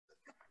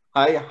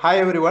Hi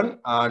everyone.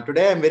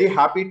 Today I'm very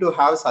happy to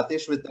have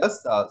Sathish with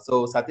us.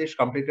 So Sathish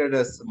completed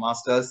his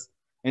masters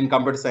in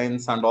computer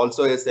science and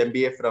also his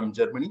MBA from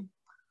Germany.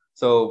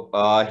 So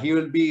he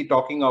will be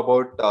talking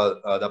about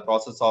the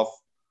process of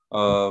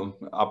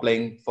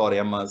applying for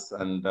MS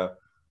and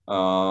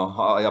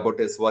about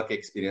his work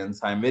experience.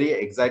 I'm very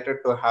excited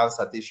to have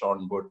Sathish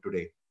on board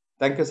today.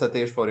 Thank you,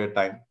 Sathish, for your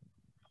time.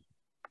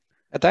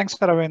 Thanks,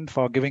 Aravind,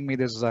 for giving me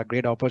this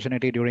great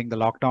opportunity during the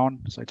lockdown.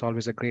 So it's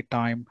always a great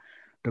time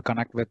to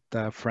connect with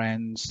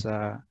friends.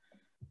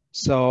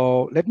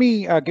 So let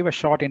me give a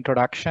short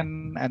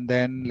introduction and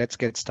then let's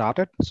get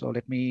started. So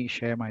let me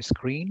share my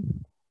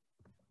screen.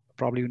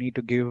 Probably you need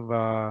to give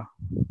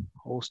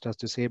host has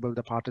disabled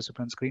the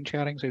participant screen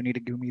sharing. So you need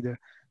to give me the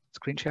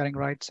screen sharing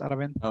rights,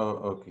 Aravind.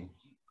 Oh, okay.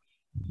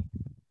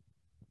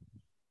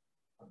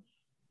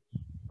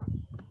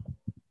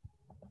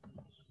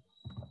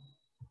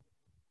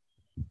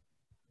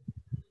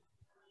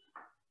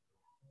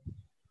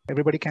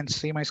 Everybody can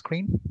see my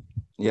screen?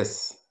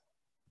 Yes.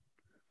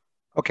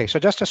 Okay, so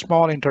just a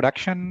small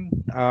introduction.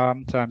 So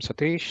I'm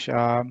Sathish,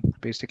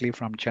 basically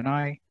from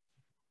Chennai,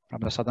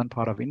 from the southern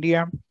part of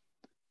India.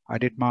 I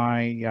did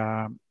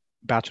my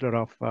Bachelor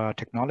of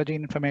Technology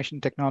in Information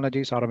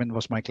Technology. So Aravind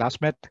was my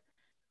classmate.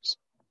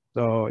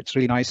 So it's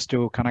really nice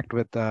to connect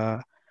with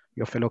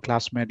your fellow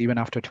classmate even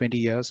after 20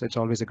 years. It's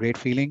always a great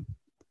feeling.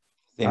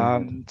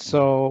 Same here.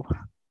 So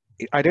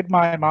I did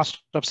my Master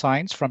of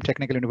Science from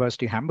Technical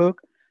University Hamburg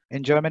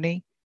in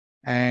Germany,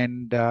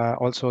 and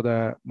also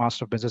the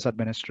Master of Business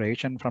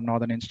Administration from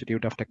Northern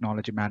Institute of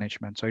Technology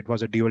Management. So it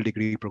was a dual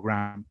degree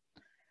program.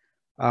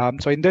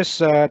 So in this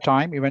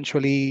time,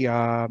 eventually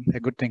a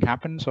good thing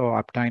happened. So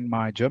I obtained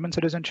my German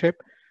citizenship,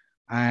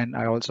 and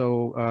I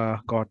also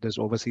got this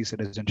overseas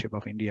citizenship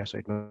of India. So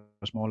it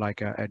was more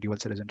like a dual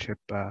citizenship,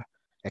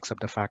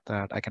 except the fact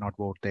that I cannot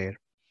vote there.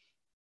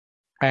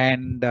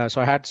 And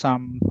so I had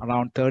some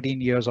around 13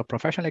 years of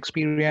professional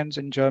experience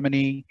in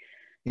Germany,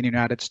 in the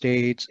United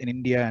States, in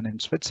India, and in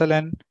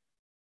Switzerland.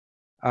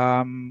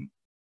 Um,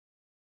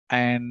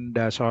 and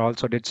so I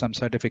also did some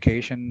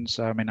certifications.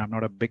 I mean, I'm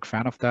not a big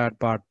fan of that,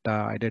 but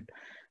I did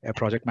a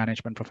project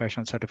management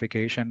professional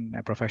certification,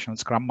 a professional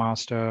Scrum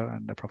Master,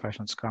 and a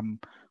professional Scrum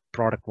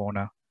product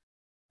owner.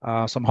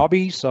 Some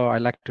hobbies, so I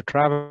like to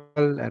travel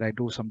and I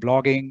do some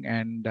blogging,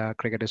 and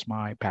cricket is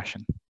my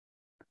passion.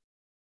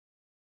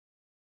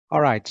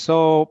 All right,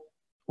 so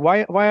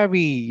why are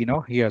we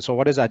here? So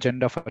what is the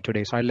agenda for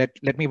today? So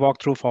let me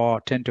walk through for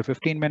 10 to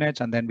 15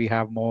 minutes, and then we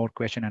have more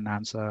question and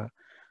answer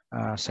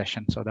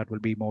session. So that will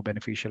be more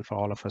beneficial for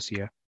all of us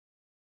here.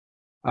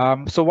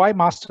 So why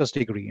master's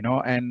degree,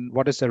 and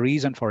what is the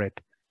reason for it?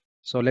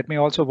 So let me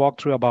also walk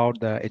through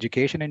about the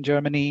education in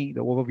Germany,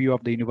 the overview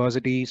of the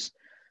universities,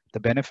 the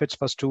benefits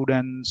for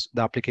students,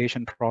 the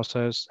application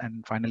process,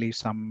 and finally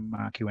some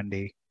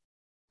Q&A.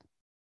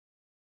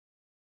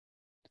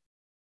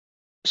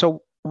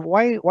 So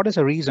what is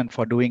the reason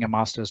for doing a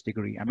master's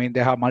degree? I mean,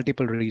 there are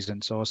multiple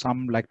reasons. So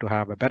some like to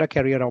have a better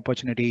career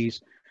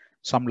opportunities.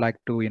 Some like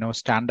to,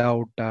 stand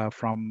out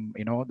from,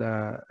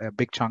 the a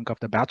big chunk of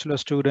the bachelor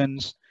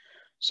students.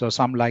 So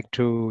some like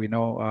to,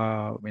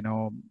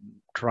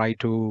 try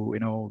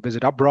to,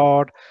 visit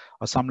abroad,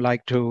 or some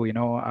like to,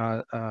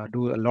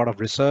 do a lot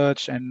of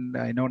research and,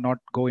 not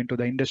go into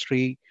the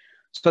industry.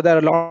 So there are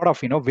a lot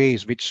of,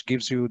 ways which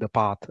gives you the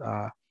path.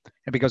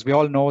 And because we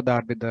all know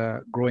that with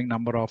the growing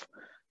number of,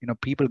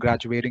 people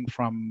graduating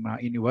from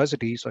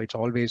university, so it's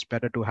always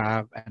better to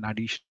have an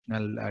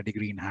additional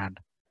degree in hand.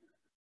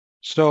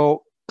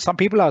 So some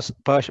people are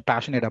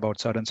passionate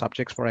about certain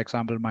subjects. For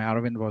example, my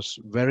Aravind was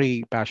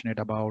very passionate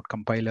about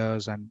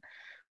compilers and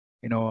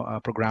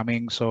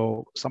programming.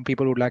 So some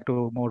people would like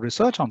to more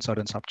research on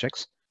certain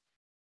subjects.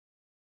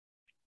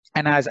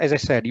 And as I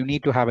said, you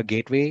need to have a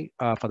gateway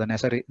for the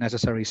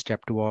necessary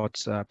step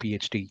towards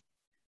PhD.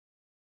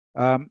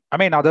 I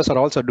mean, others are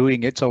also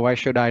doing it, so why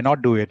should I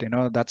not do it?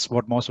 That's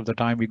what most of the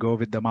time we go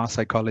with the mass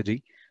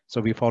psychology. So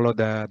we follow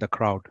the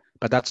crowd,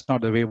 but that's not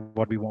the way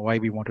why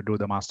we want to do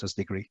the master's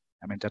degree.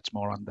 I mean, that's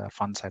more on the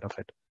fun side of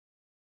it.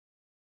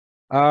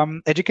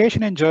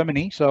 Education in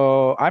Germany.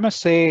 So I must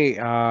say,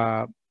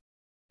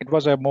 it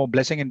was a more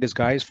blessing in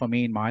disguise for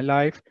me in my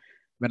life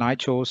when I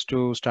chose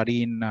to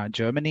study in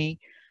Germany,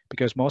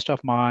 because most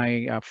of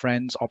my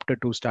friends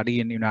opted to study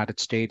in the United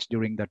States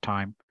during that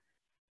time.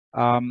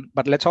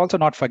 But let's also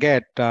not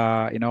forget,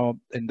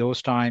 in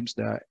those times,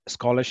 the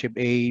scholarship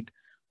aid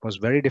was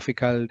very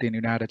difficult in the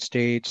United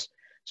States.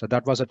 So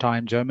that was a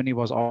time Germany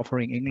was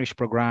offering English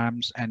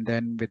programs, and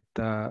then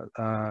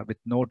with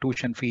no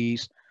tuition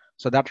fees.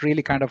 So that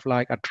really kind of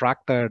like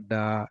attracted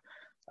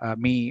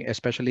me,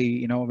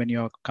 especially when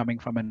you're coming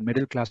from a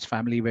middle class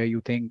family where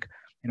you think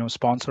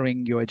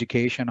sponsoring your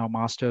education or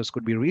masters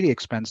could be really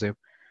expensive.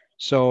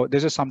 So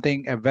this is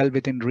something well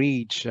within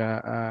reach,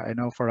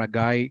 for a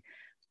guy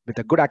with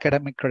a good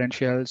academic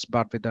credentials,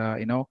 but with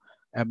a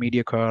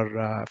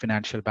mediocre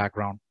financial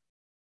background.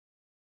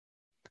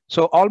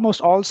 So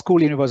almost all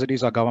school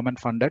universities are government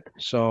funded.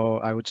 So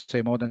I would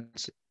say more than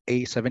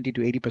 70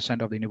 to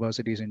 80% of the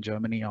universities in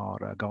Germany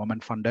are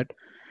government funded.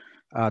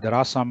 There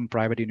are some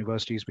private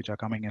universities which are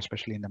coming,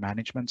 especially in the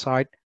management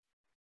side.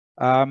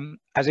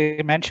 As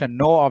I mentioned,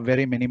 no or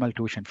very minimal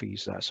tuition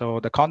fees. So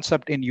the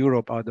concept in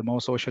Europe or the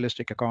more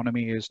socialistic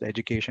economy is the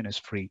education is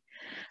free.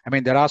 I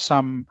mean, there are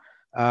some,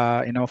 fee,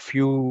 I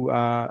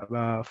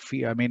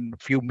mean,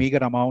 few meager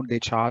amount they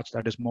charge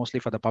that is mostly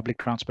for the public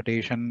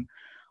transportation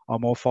or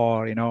more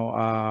for,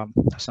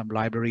 some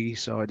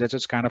libraries. So that's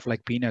just kind of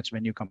like peanuts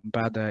when you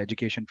compare the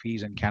education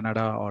fees in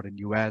Canada or in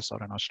US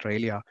or in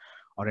Australia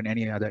or in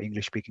any other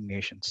English speaking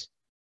nations.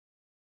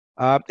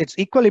 It's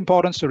equal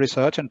importance to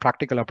research and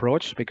practical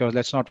approach, because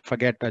let's not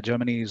forget that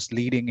Germany is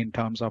leading in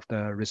terms of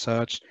the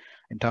research,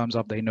 in terms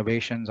of the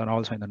innovations, and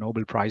also in the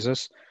Nobel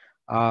Prizes.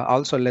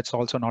 Also, let's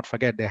also not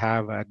forget they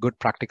have a good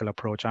practical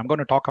approach. I'm going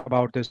to talk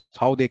about this,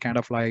 how they kind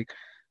of like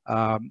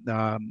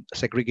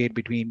segregate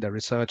between the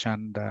research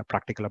and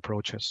practical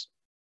approaches.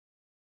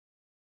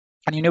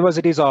 And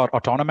universities are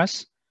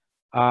autonomous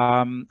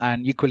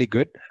and equally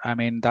good. I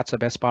mean, that's the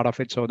best part of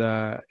it. So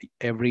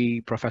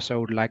every professor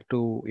would like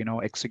to,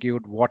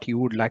 execute what you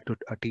would like to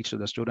teach to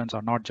the students,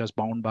 are not just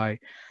bound by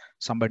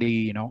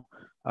somebody, in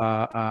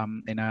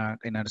a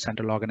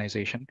central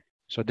organization.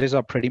 So these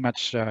are pretty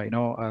much,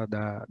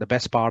 the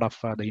best part of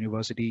the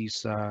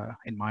universities,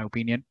 in my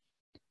opinion.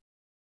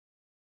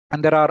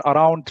 And there are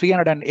around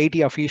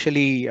 380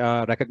 officially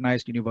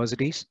recognized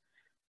universities,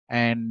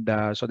 and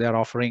so they are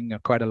offering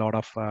quite a lot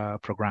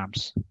of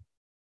programs.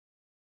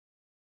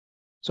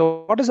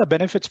 So what is the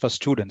benefits for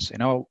students?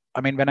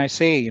 I mean, when I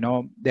say,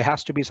 there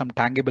has to be some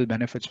tangible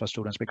benefits for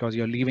students, because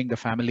you're leaving the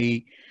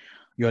family,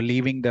 you're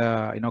leaving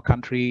the,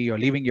 country, you're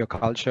leaving your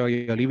culture,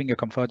 you're leaving your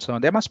comfort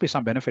zone. There must be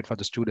some benefit for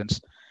the students.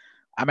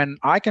 I mean,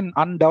 I can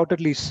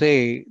undoubtedly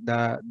say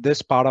that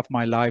this part of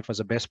my life was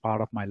the best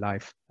part of my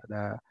life.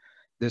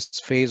 This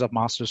phase of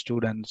master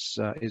students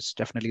is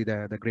definitely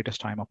the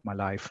greatest time of my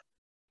life.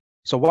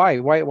 So why,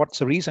 what's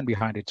the reason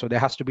behind it? So there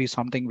has to be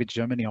something which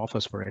Germany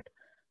offers for it.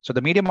 So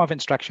the medium of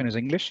instruction is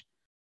English.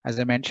 As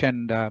I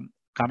mentioned,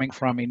 coming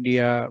from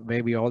India,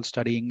 where we all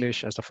study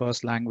English as the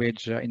first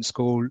language in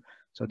school.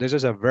 So this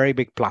is a very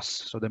big plus.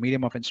 So the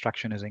medium of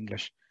instruction is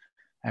English.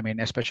 I mean,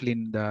 especially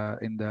in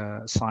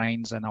the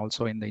science and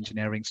also in the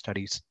engineering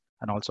studies.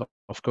 And also,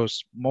 of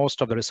course,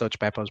 most of the research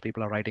papers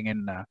people are writing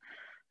in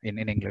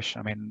English.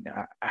 I mean,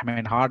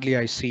 hardly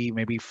I see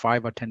maybe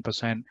 5 or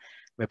 10%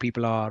 where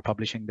people are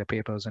publishing their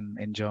papers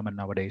in German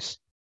nowadays.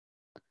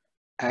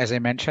 As I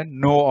mentioned,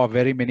 no or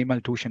very minimal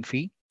tuition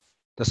fee.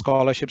 The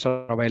scholarships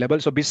are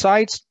available. So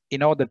besides,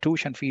 the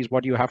tuition fees,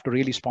 what you have to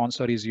really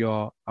sponsor is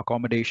your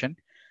accommodation.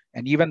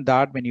 And even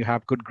that, when you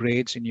have good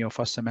grades in your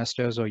first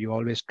semesters, or you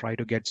always try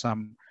to get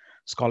some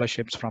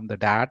scholarships from the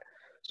dad.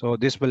 So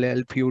this will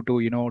help you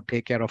to,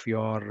 take care of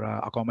your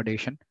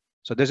accommodation.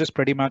 So this is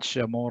pretty much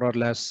more or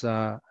less,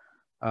 the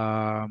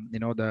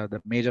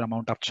major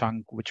amount of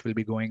chunk which will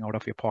be going out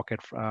of your pocket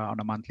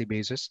on a monthly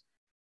basis.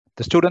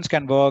 The students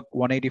can work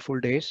 180 full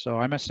days. So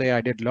I must say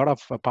I did a lot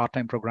of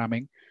part-time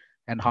programming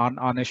and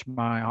harness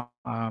my,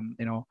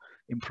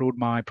 improved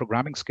my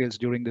programming skills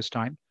during this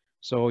time.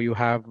 So you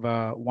have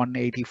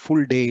 180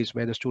 full days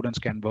where the students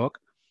can work.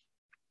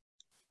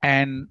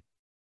 And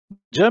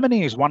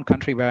Germany is one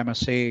country where I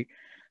must say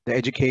the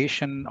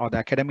education or the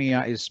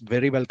academia is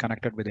very well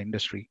connected with the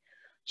industry.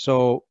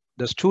 So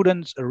the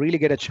students really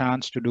get a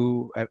chance to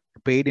do a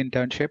paid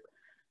internship,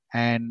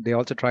 and they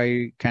also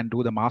can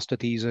do the master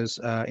thesis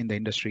in the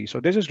industry. So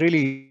this is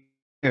really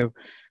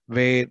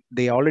where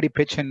they already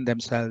pitch in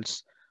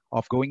themselves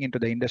of going into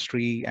the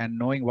industry and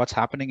knowing what's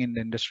happening in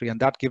the industry, and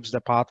that gives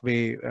the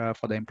pathway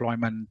for the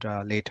employment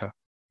later.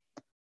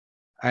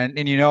 And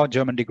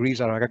German degrees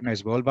are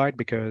recognized worldwide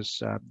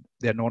because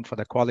they're known for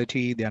the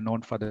quality, they are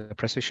known for the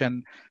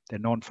precision, they're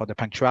known for the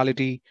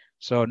punctuality.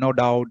 So no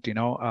doubt,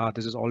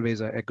 this is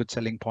always a good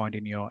selling point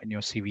in your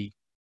CV.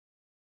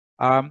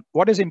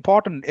 What is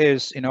important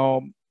is,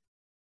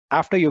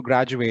 after you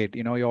graduate,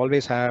 you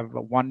always have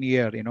 1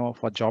 year,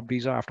 for job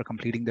visa after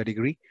completing the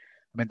degree.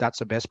 I mean, that's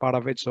the best part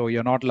of it. So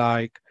you're not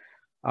like,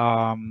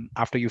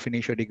 after you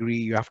finish your degree,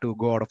 you have to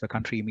go out of the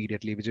country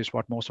immediately, which is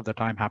what most of the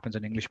time happens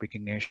in English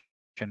speaking nation.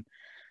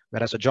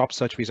 Whereas a job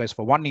search visa is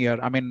for 1 year.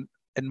 I mean,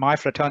 in my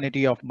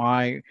fraternity of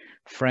my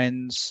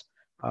friends,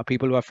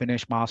 people who have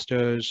finished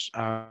masters,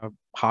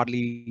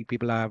 hardly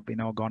people have,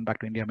 gone back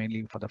to India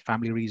mainly for the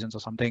family reasons or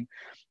something.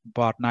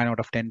 But 9 out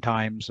of 10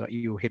 times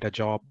you hit a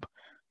job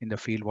in the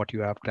field what you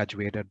have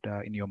graduated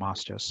in your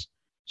masters.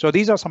 So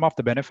these are some of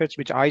the benefits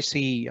which I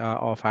see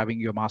of having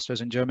your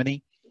masters in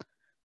Germany.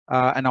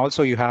 And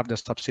also you have the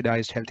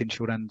subsidized health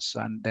insurance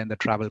and then the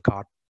travel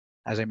card.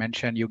 As I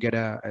mentioned, you get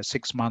a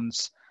 6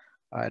 months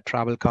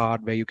travel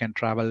card where you can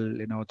travel,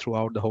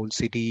 throughout the whole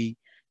city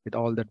with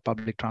all the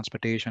public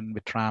transportation,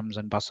 with trams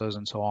and buses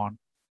and so on.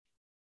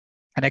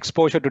 And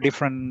exposure to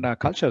different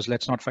cultures.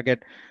 Let's not forget,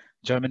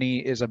 Germany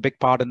is a big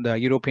part in the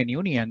European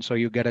Union. So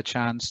you get a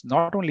chance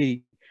not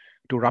only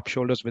to rub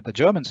shoulders with the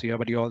Germans here,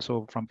 but you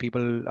also from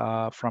people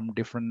from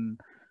different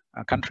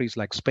countries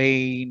like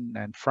Spain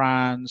and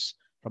France,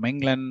 from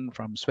England,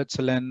 from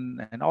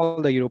Switzerland, and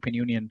all the European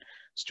Union.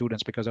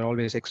 students because there are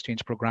always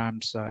exchange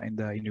programs in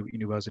the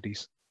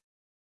universities.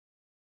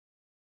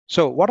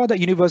 So what are the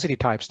university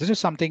types? This is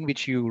something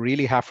which you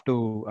really have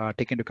to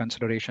take into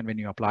consideration when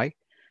you apply.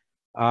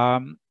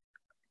 Um,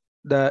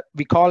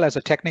 we call as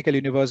a technical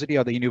university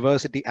or the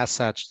university as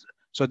such.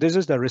 So this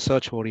is the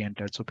research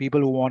oriented. So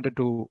people who wanted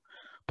to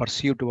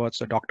pursue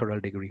towards a doctoral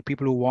degree,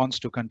 people who wants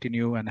to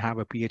continue and have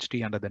a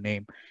PhD under the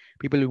name,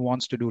 people who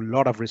wants to do a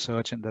lot of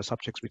research in the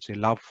subjects which they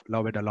love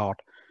it a lot.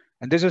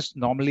 And this is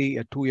normally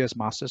a 2 years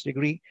master's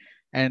degree.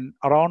 And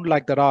around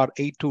like there are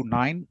 8 to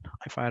 9,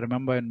 if I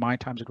remember in my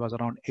times, it was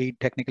around 8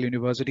 technical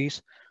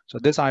universities. So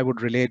this I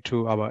would relate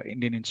to our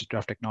Indian Institute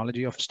of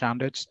Technology of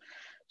Standards.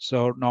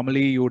 So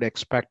normally they would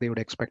expect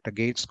a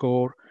GATE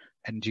score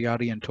and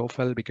GRE and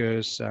TOEFL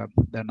because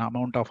the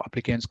amount of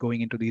applicants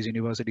going into these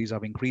universities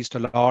have increased a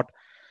lot.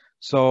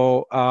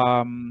 So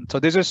so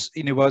this is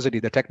university,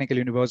 the technical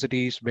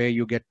universities where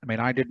you get, I mean,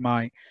 I did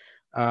my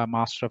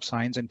Master of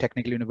Science in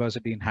Technical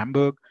University in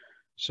Hamburg.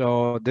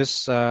 So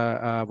this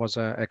was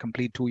a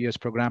complete 2 years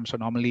program. So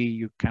normally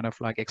you kind of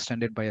like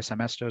extend it by a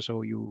semester.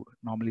 So you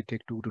normally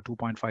take 2 to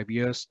 2.5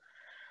 years.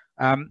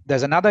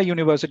 There's another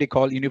university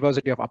called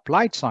University of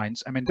Applied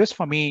Science. I mean, this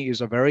for me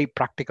is a very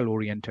practical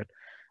oriented.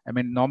 I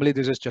mean, normally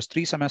this is just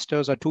 3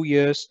 semesters or 2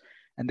 years,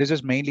 and this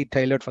is mainly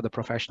tailored for the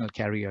professional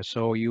career.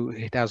 So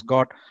it has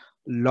got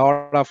a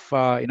lot of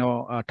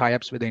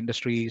tie-ups with the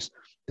industries.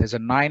 There's a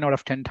 9 out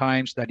of 10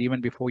 times that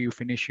even before you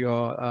finish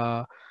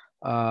your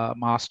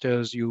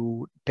masters,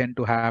 you tend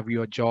to have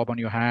your job on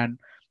your hand.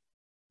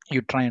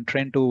 You try and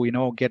train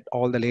to get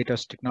all the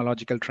latest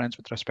technological trends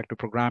with respect to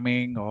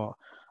programming. Or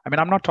I mean,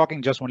 I'm not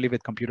talking just only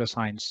with computer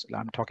science,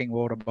 I'm talking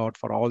more about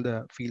for all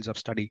the fields of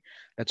study.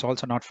 Let's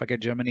also not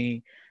forget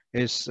Germany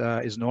is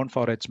known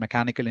for its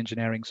mechanical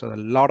engineering, so a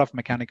lot of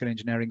mechanical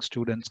engineering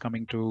students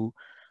coming to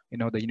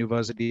the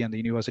university and the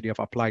University of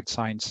Applied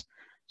Science.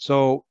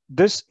 So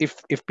this,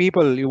 if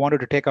people you wanted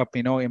to take up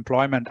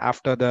employment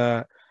after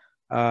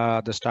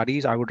the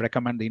studies, I would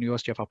recommend the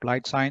University of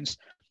Applied Science.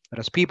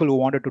 Whereas people who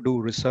wanted to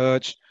do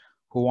research,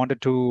 who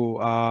wanted to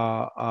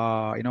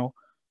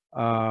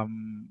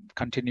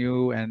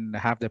continue and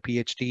have the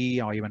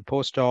PhD or even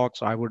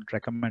postdocs, I would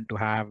recommend to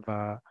have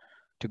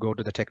to go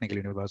to the technical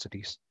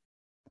universities.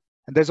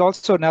 And there's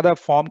also another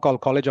form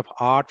called College of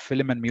Art,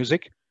 Film and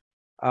Music.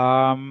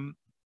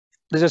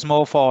 This is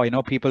more for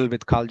people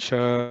with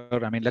culture.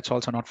 I mean, let's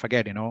also not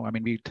forget, I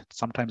mean, we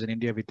sometimes in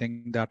India we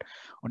think that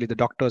only the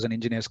doctors and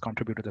engineers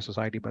contribute to the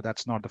society, but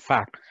that's not the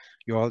fact.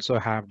 You also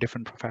have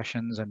different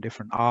professions and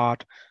different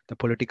art, the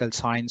political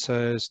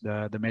sciences,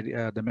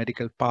 the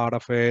medical part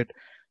of it,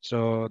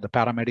 so the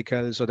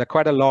paramedical. So there are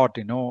quite a lot,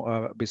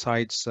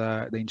 besides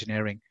the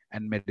engineering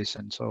and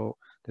medicine. So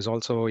there's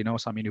also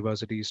some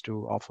universities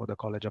to offer the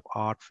College of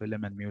Art,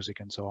 Film and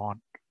Music and so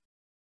on.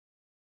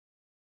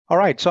 All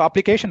right, so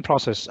application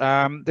process.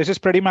 This is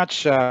pretty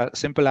much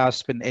simple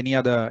as in any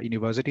other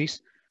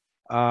universities.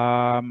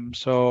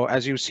 So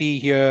as you see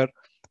here,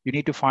 you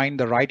need to find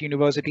the right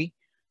university.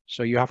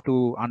 So you have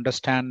to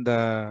understand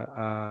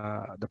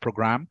the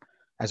program.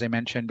 As I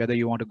mentioned, whether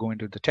you want to go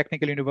into the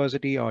technical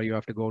university or you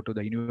have to go to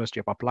the University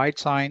of Applied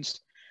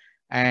Science.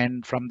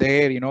 And from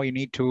there, you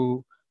need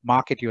to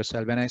market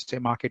yourself. When I say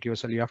market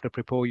yourself, you have to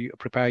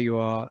prepare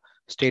your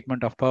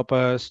statement of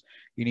purpose.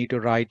 You need to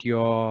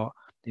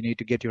you need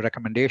to get your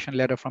recommendation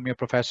letter from your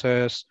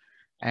professors.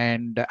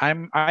 And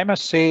I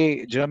must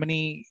say,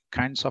 Germany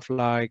kinds of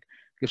like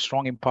gives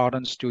strong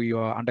importance to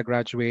your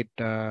undergraduate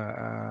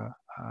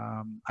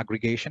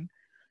aggregation.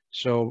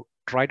 So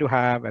try to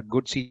have a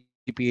good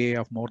CPA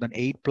of more than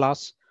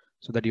 8+,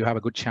 so that you have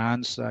a good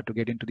chance to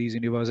get into these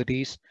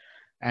universities.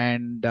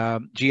 And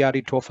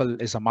GRE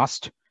TOEFL is a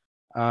must.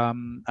 I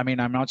mean,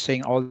 I'm not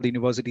saying all the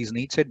universities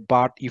needs it,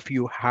 but if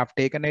you have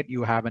taken it,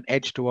 you have an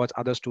edge towards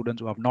other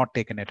students who have not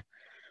taken it.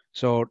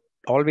 So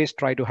always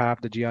try to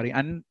have the GRE.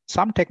 And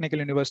some technical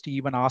university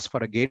even ask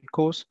for a GATE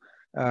course,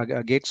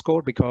 a GATE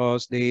score,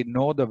 because they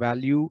know the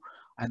value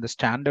and the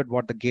standard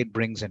what the GATE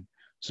brings in.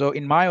 So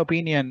in my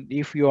opinion,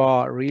 if you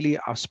are really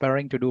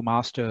aspiring to do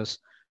masters,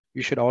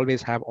 you should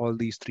always have all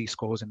these 3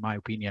 scores, in my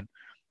opinion.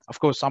 Of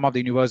course, some of the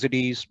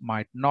universities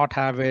might not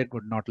have it,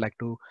 would not like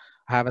to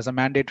have as a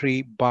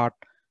mandatory, but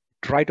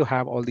try to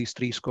have all these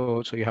 3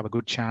 scores so you have a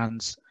good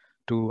chance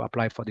to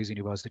apply for these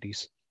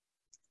universities.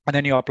 And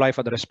then you apply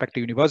for the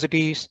respective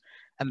universities,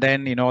 and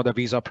then the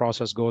visa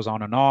process goes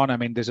on and on. I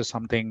mean, this is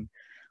something,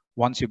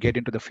 once you get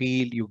into the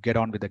field, you get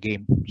on with the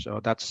game.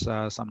 So that's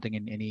something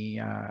in any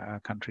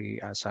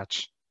country as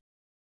such.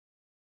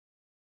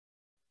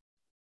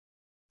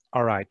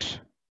 All right.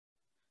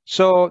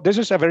 So this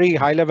is a very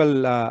high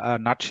level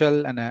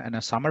nutshell and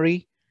a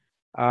summary.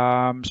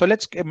 So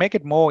let's make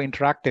it more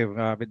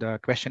interactive with the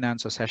question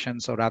answer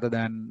session. So rather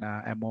than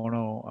a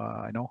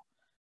mono,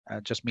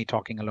 just me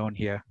talking alone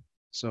here.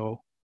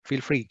 So feel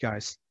free,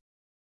 guys.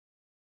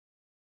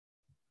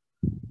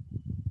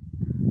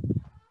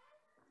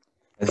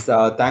 Yes,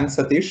 thanks,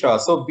 Satish.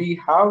 So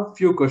we have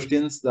few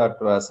questions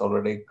that was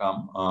already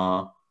come.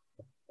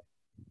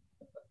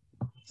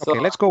 So, Okay,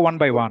 let's go one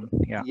by one.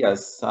 Yeah.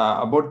 yes,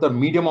 about the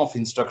medium of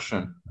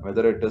instruction,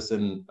 whether it is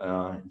in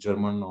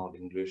German or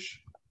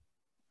English.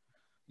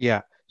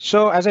 Yeah.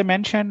 So as I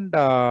mentioned,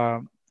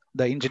 the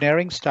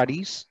engineering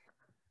studies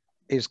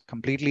is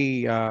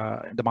completely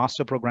the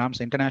master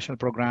programs, international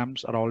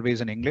programs are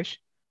always in English,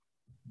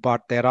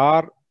 but there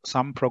are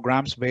some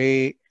programs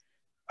where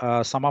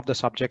some of the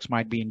subjects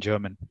might be in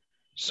German.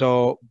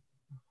 So,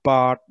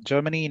 but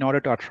Germany, in order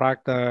to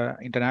attract the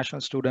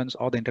international students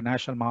or the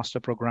international master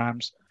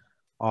programs,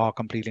 are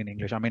completely in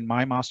English. I mean,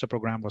 my master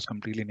program was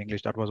completely in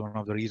English. That was one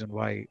of the reasons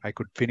why I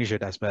could finish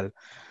it as well.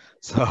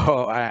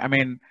 So, I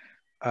mean,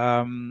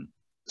 um,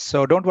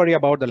 so don't worry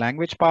about the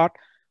language part,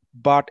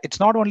 but it's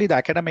not only the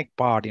academic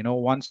part.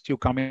 Once you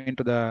come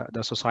into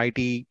the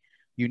society,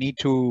 you need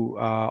to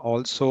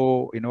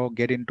also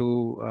get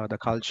into the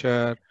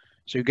culture.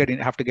 So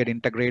have to get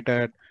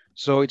integrated.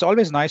 So it's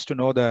always nice to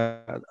know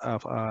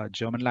the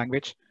German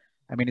language.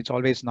 I mean, it's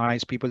always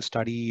nice. People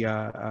study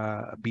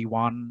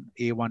B1,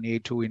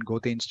 A1, A2 in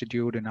Goethe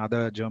Institute and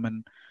other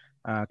German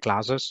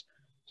classes.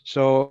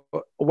 So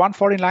one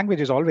foreign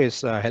language is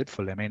always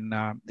helpful. I mean,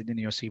 in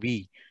your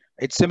CV,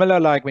 it's similar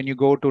like when you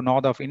go to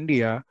north of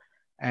India,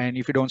 and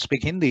if you don't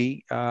speak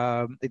Hindi,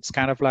 it's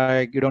kind of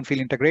like you don't feel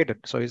integrated.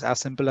 So it's as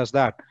simple as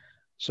that.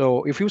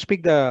 So if you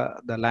speak the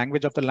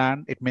language of the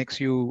land, it makes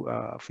you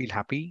feel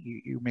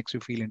happy. You makes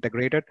you feel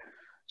integrated.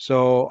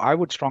 So I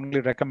would strongly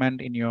recommend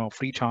in your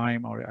free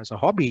time or as a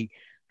hobby,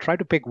 try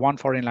to pick one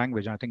foreign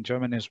language. I think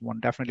German is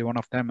definitely one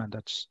of them, and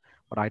that's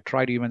what I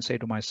try to even say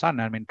to my son.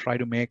 I mean, try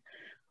to make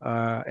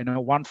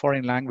one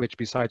foreign language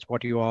besides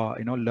what you are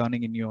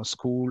learning in your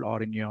school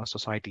or in your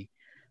society.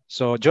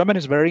 So German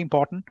is very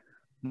important,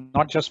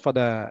 not just for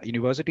the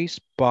universities,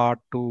 but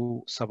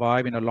to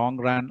survive in a long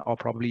run, or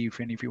probably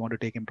if you want to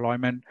take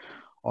employment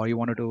or you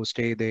wanted to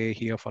stay there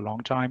here for a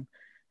long time,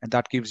 and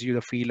that gives you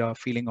the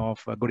feeling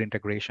of good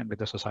integration with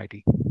the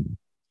society.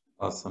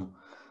 Awesome.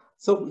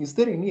 So, is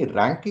there any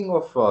ranking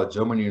of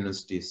German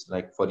universities?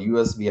 Like for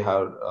US, we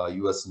have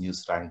US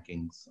News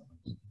rankings.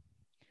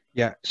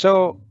 Yeah.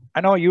 So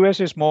I know US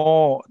is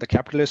more the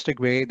capitalistic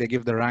way. They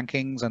give the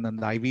rankings and then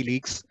the Ivy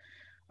Leagues.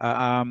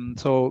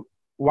 So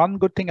one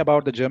good thing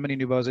about the German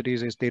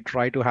universities is they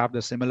try to have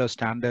the similar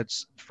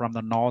standards from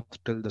the north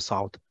till the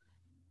south.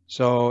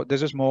 So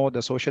this is more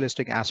the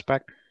socialistic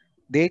aspect.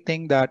 They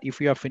think that if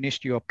you have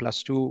finished your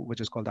plus two,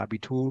 which is called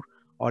Abitur,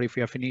 or if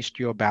you have finished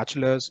your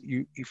bachelor's,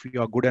 if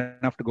you are good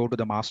enough to go to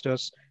the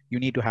masters, you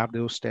need to have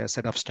those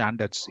set of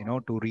standards,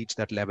 to reach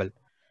that level.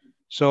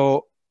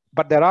 So,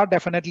 but uh,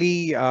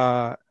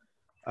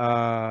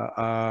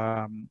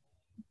 um,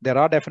 there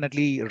are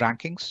definitely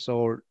rankings.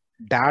 So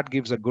DAD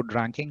gives a good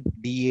ranking,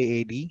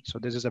 DAAD. So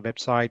this is a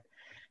website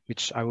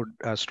which I would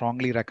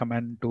strongly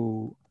recommend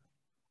to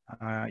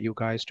you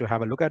guys to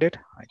have a look at it.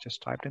 I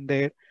just typed in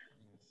there.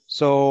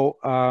 So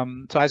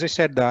as I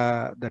said,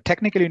 the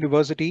technical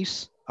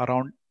universities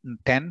around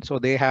 10. So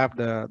they have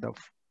the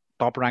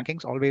top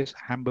rankings always: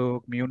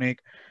 Hamburg, Munich,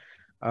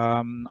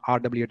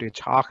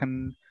 RWTH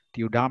Aachen,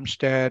 TU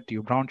Darmstadt,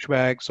 TU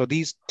Braunschweig. So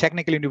these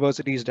technical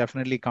universities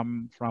definitely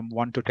come from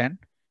 1 to 10.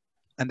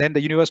 And then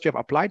the University of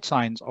Applied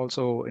Science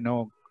also,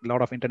 a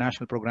lot of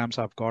international programs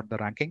have got the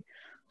ranking.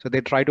 So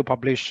they try to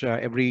publish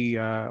every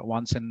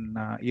once in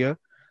a year,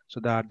 so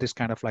that this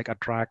kind of like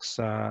attracts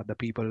the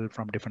people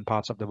from different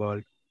parts of the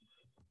world.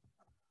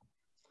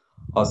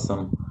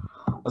 Awesome.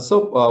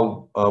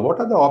 So, what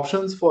are the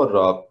options for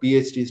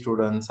PhD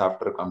students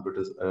after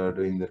computer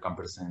doing their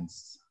computer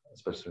science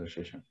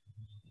specialization?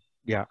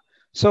 Yeah.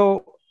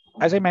 So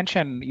as I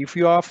mentioned, if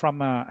you are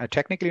from a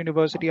technical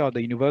university or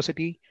the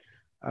university,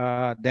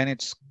 then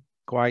it's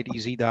quite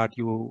easy that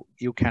you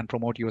can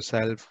promote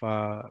yourself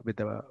with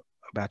the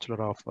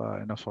bachelor of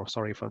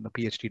sorry, from the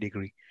PhD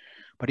degree.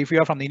 But if you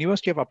are from the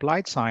University of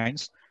Applied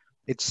Science,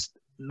 it's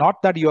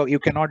not that you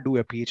cannot do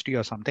a PhD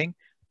or something,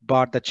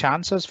 but the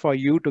chances for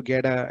you to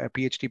get a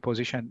PhD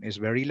position is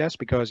very less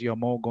because you're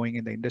more going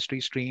in the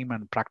industry stream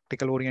and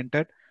practical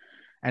oriented.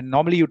 And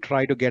normally you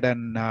try to get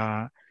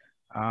an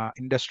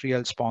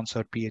industrial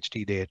sponsored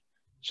PhD there.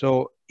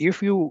 So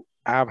if you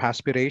have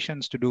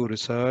aspirations to do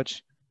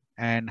research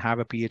and have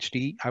a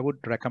PhD, I would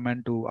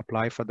recommend to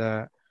apply for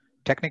the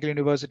technical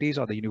universities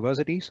or the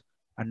universities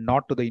and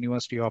not to the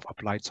University of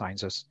Applied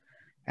Sciences.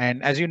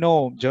 And as you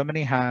know,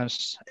 Germany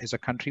is a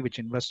country which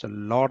invests a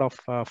lot of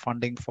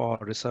funding for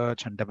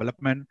research and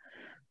development.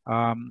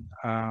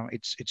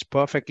 It's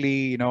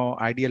perfectly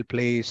ideal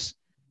place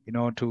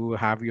to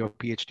have your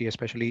PhD,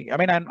 especially. I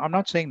mean, I'm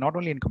not saying not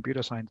only in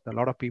computer science. There are a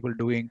lot of people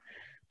doing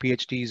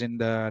PhDs in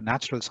the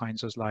natural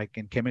sciences, like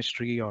in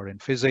chemistry or in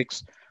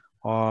physics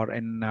or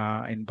in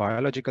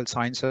biological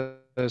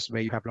sciences,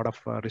 where you have a lot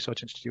of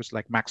research institutes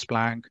like Max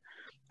Planck,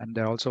 and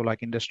there are also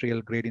like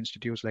industrial grade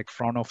institutes like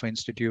Fraunhofer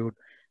Institute,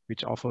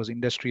 which offers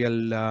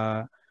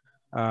industrial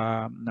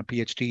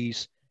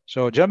PhDs.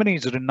 So Germany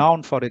is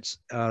renowned for its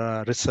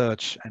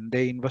research, and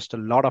they invest a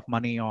lot of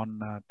money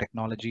on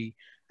technology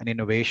and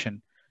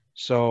innovation.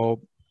 So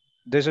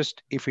this is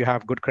if you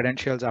have good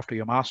credentials after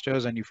your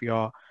masters, and if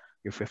your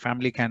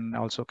family can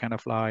also kind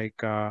of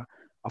like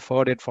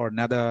afford it for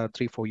another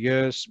 3-4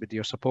 years with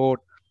your support,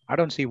 I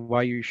don't see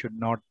why you should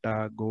not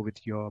go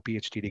with your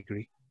PhD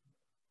degree.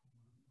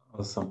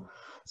 Awesome.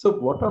 So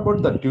what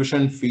about the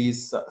tuition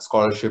fees,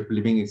 scholarship,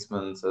 living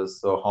expenses?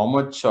 So how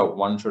much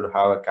one should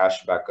have a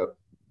cash backup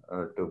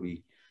to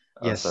be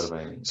Yes.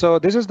 surviving? So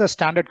this is the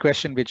standard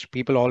question which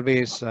people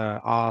always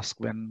ask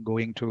when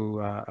going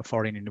to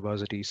foreign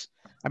universities.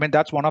 I mean,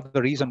 that's one of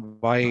the reasons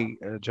why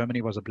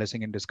Germany was a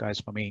blessing in disguise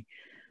for me.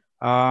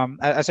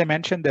 As I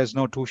mentioned, there's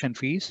no tuition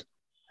fees,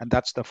 and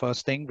that's the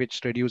first thing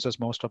which reduces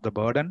most of the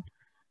burden.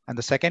 And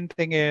the second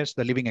thing is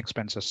the living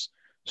expenses.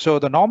 So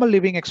the normal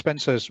living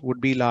expenses would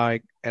be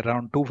like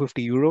around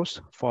 250 euros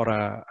for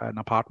an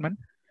apartment,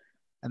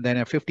 and then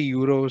a 50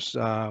 euros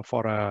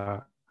for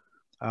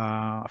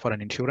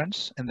an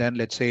insurance. And then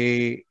let's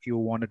say you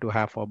wanted to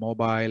have a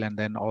mobile and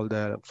then all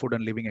the food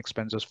and living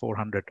expenses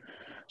 400.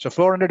 So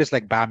 400 is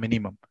like bare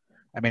minimum.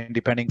 I mean,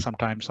 depending,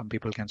 sometimes some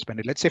people can spend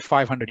it. Let's say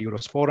 500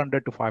 euros,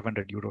 400 to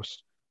 500 euros.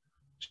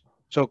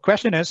 So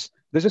question is,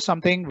 this is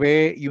something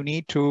where you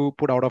need to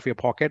put out of your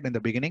pocket in the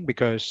beginning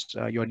because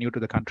you're new to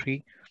the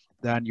country,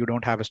 then you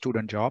don't have a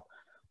student job.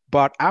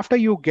 But after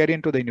you get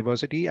into the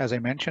university, as I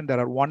mentioned, there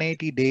are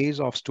 180 days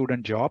of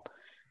student job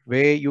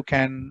where you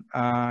can,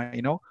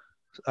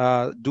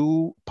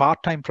 do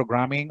part-time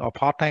programming or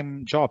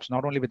part-time jobs.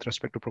 Not only with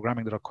respect to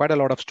programming, there are quite a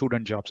lot of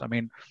student jobs. I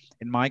mean,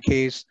 in my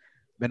case,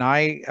 when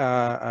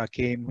I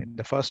came in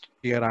the first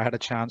year, I had a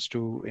chance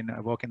to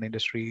work in the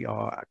industry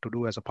or to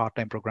do as a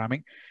part-time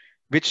programming,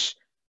 which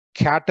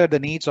catered the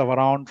needs of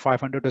around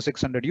 500 to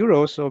 600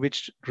 euros, so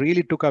which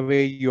really took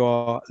away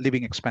your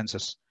living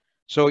expenses.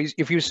 So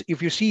if you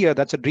see here,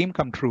 that's a dream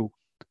come true.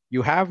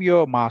 You have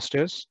your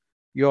masters,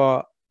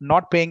 you're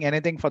not paying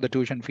anything for the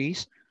tuition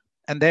fees,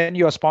 and then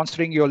you're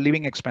sponsoring your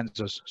living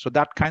expenses. So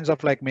that kinds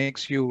of like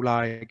makes you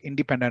like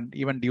independent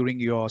even during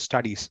your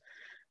studies.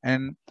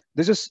 And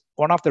this is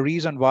one of the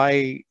reason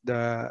why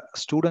the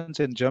students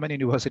in German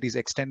universities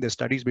extend their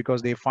studies,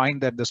 because they find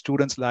that the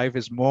student's life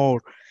is more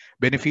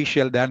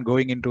beneficial than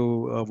going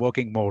into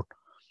working mode.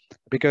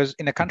 Because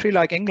in a country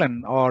like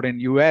England or in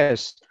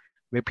US,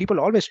 where people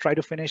always try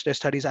to finish their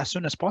studies as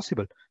soon as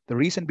possible, the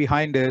reason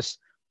behind is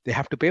they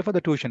have to pay for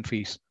the tuition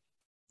fees.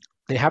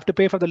 They have to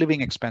pay for the living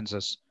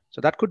expenses.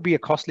 So that could be a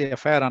costly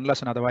affair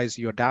unless and otherwise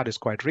your dad is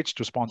quite rich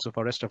to sponsor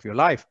for the rest of your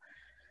life.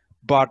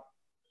 But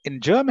in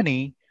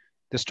Germany,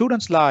 the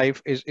student's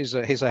life is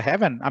a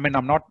heaven. I mean,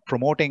 I'm not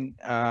promoting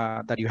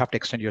that you have to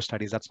extend your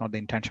studies. That's not the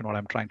intention. What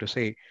I'm trying to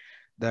say.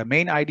 The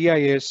main idea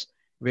is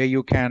where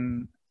you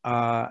can,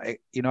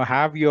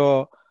 have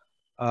your,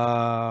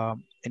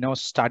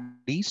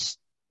 studies,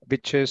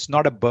 which is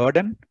not a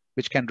burden,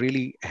 which can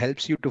really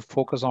helps you to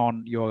focus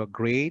on your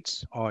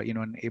grades or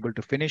and able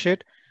to finish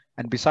it.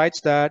 And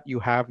besides that, you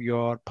have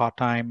your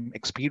part-time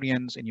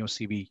experience in your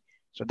CV.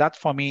 So that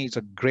for me is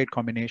a great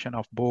combination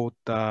of both.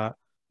 That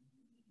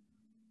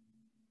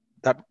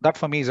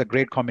for me is a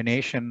great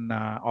combination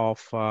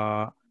of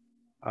the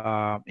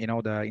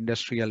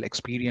industrial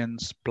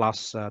experience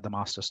plus the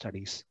master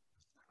studies.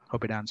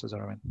 Hope it answers,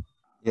 Arvind.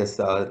 Yes,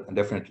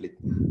 definitely.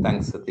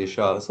 Thanks, Satish.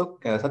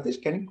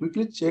 Satish, can you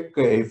quickly check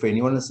if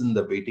anyone is in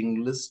the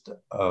waiting list,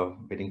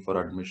 waiting for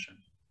admission?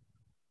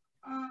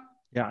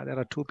 Yeah, there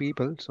are 2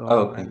 people, so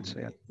Okay. I'll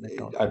say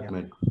admit.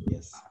 Admit,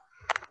 yes.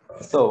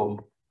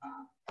 So,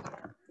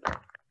 all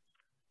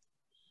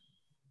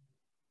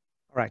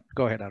right,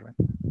 go ahead, Arvind.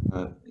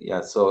 yeah,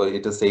 so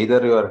it is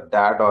either your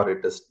dad or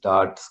it is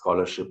dad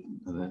scholarship,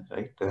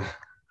 right?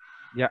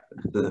 Yeah.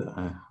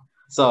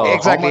 So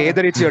exactly,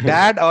 either it's your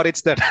dad or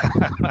it's that.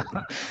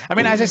 I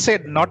mean, as I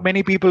said, not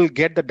many people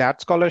get the dad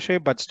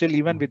scholarship, but still,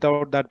 even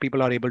without that,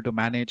 people are able to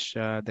manage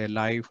their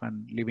life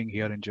and living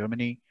here in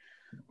Germany.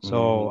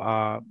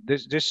 So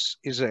this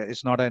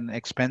is not an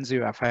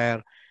expensive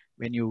affair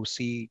when you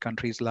see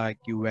countries like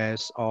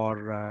US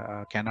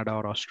or Canada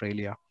or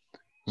Australia.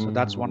 So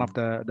that's one of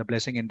the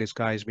blessing in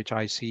disguise which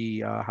I see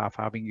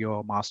having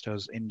your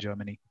masters in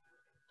Germany.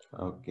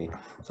 Okay.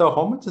 So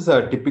how much is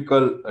a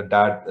typical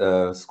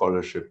dad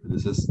scholarship?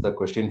 This is the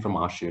question from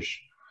Ashish.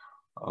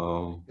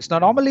 So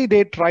normally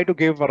they try to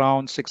give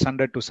around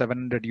 600 to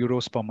 700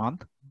 euros per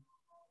month.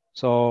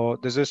 So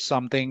this is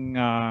something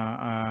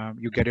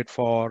you get it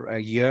for a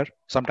year.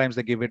 Sometimes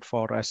they give it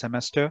for a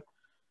semester,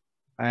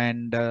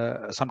 and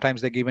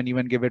sometimes they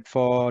even give it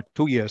for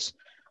 2 years.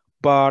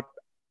 But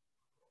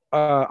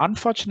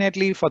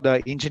unfortunately, for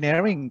the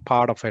engineering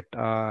part of it,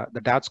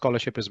 the dad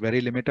scholarship is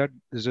very limited.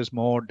 This is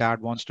more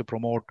dad wants to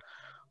promote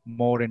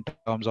more in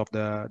terms of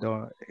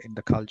in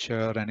the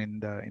culture and in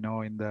the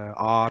in the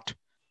art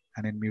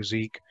and in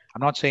music.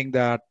 I'm not saying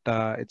that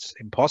it's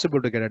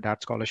impossible to get a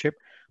dad scholarship,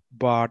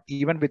 but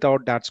even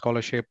without that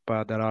scholarship,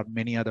 there are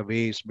many other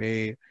ways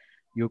where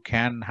you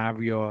can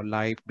have your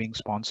life being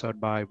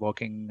sponsored by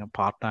working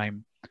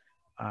part-time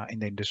in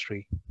the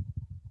industry.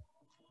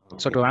 Okay.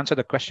 So to answer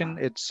the question,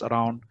 it's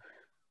around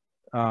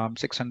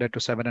 600 to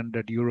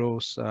 700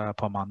 euros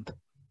per month.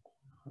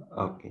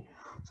 Okay.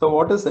 So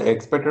what is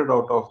expected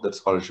out of that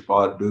scholarship,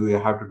 or do you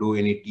have to do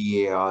any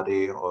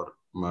TARA or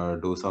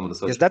do some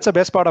Yes, research. that's the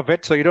best part of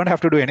it. So you don't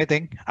have to do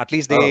anything. At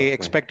least they Oh, okay.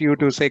 expect you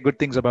to say good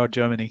things about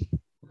Germany.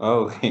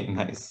 Oh, okay,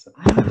 nice.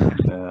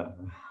 Uh,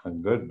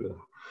 Good.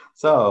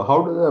 So,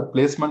 how does the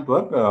placement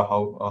work?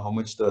 How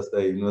much does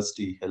the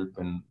university help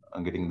in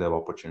getting the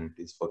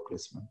opportunities for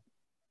placement?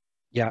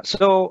 Yeah.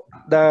 So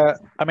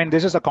I mean,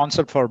 this is a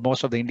concept for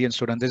most of the Indian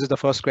students. This is the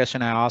first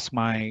question I asked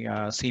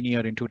my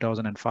senior in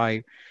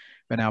 2005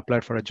 when I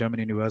applied for a German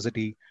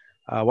university.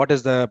 What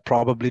is the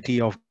probability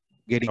of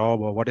getting a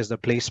job, or what is the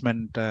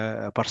placement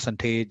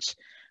percentage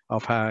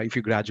of if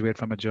you graduate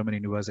from a German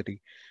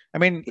university? I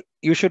mean,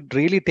 you should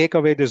really take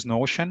away this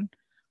notion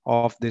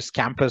of this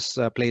campus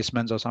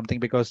placements or something,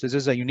 because this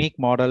is a unique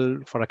model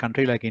for a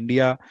country like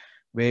India,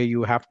 where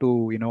you have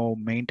to,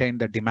 maintain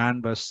the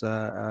demand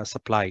versus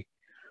supply.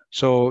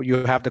 So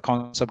you have the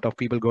concept of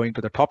people going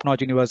to the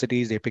top-notch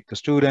universities, they pick the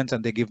students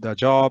and they give the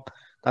job.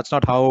 That's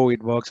not how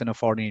it works in a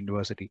foreign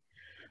university.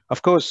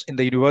 Of course, in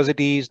the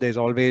universities, there's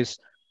always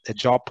the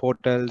job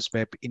portals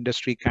where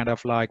industry kind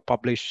of like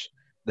publish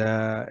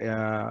the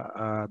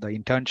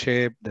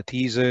internship, the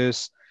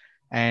thesis,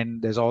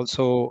 and there's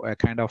also a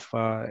kind of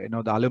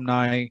the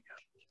alumni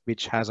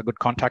which has a good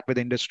contact with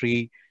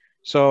industry.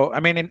 So I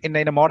mean, in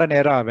a modern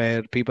era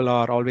where people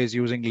are always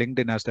using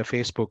LinkedIn as their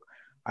Facebook,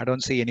 I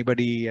don't see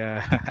anybody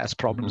has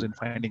problems in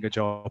finding a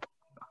job.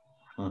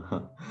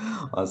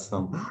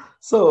 Awesome.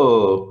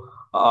 So,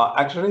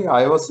 actually,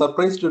 I was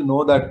surprised to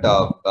know that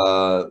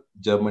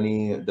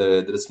Germany,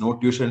 there is no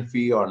tuition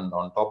fee. On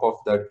top of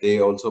that, they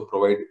also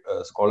provide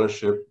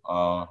scholarship.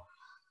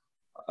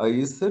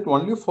 Is it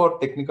only for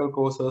technical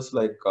courses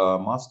like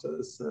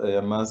masters,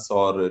 MS,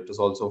 or it is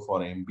also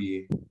for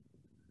MBA?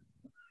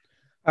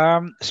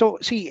 So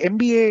see,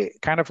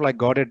 MBA kind of like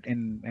got it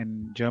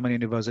in German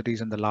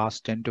universities in the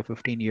last 10 to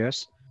 15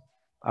 years.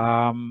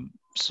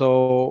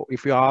 So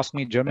if you ask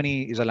me,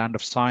 Germany is a land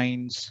of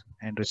science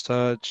and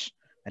research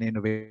and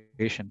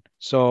innovation.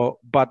 So,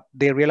 but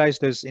they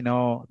realized this,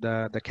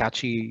 the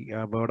catchy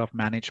word of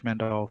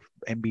management of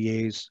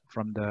MBAs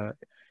from the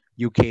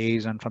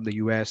UKs and from the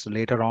US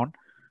later on.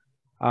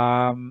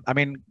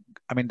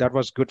 I mean that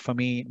was good for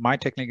me. My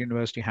Technical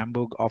University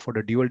Hamburg offered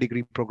a dual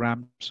degree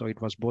program, so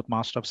it was both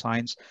Master of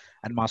Science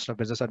and Master of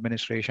Business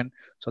Administration.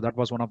 So that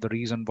was one of the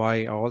reason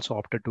why I also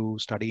opted to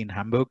study in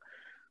Hamburg.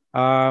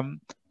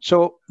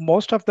 So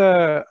most of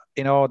the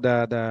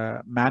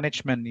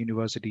management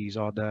universities,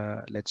 or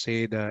the, let's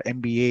say, the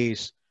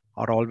MBAs,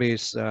 are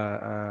always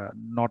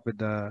not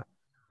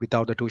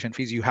without the tuition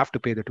fees. You have to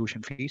pay the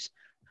tuition fees,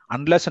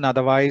 unless and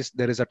otherwise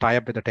there is a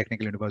tie-up with the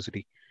technical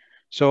university.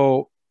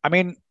 So I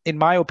mean, in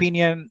my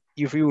opinion,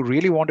 if you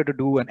really wanted to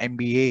do an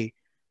MBA,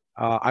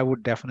 I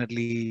would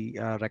definitely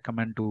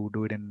recommend to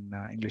do it in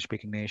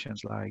English-speaking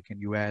nations like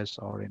in US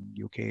or in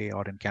UK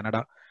or in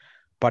Canada.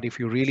 But if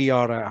you really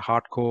are a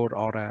hardcore,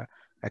 or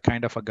a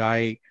kind of a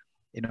guy,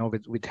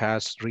 with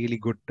has really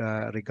good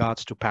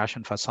regards to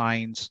passion for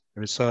science,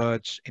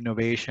 research,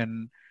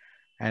 innovation,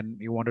 and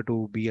you wanted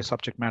to be a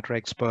subject matter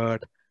expert,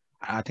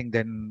 I think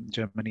then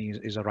Germany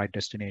is a right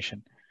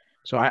destination.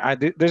 So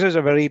this is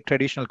a very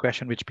traditional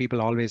question which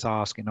people always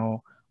ask.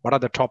 What are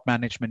the top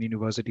management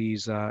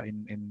universities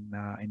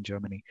in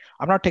Germany?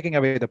 I'm not taking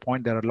away the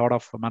point. There are a lot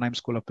of Mannheim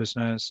School of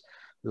Business,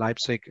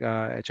 Leipzig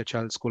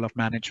HHL School of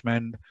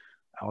Management,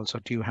 also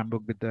TU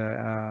Hamburg with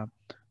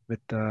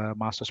the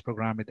master's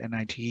program with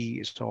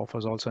NIT. So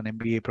offers also an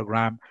MBA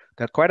program.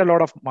 There are quite a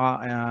lot of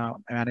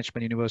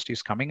management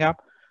universities coming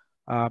up,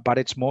 but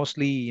it's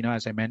mostly,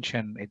 as I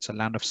mentioned, it's a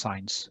land of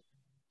science.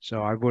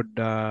 So I would,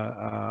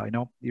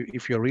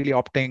 if you're really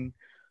opting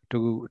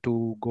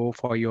to go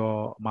for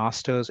your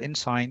master's in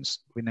science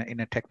in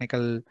a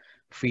technical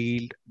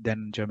field,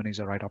 then Germany is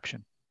the right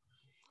option.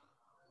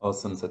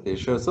 Awesome,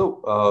 Satish.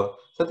 So,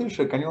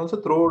 Satish, can you also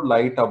throw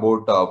light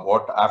about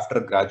what after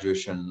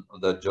graduation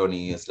the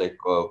journey is like,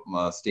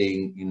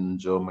 staying in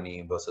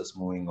Germany versus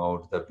moving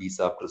out, the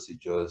visa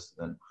procedures,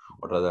 and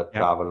what are the Yeah.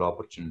 travel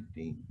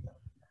opportunity?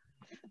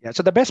 Yeah.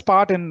 So the best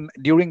part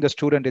during the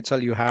student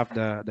itself, you have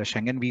the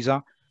Schengen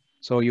visa,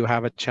 so you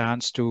have a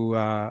chance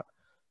to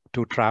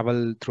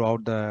travel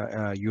throughout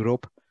the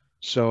Europe.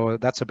 So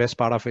that's the best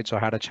part of it. So I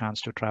had a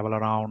chance to travel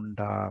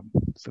around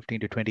 15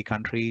 to 20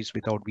 countries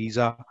without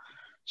visa.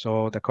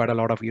 So there are quite a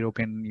lot of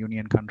European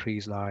Union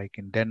countries like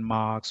in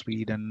Denmark,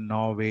 Sweden,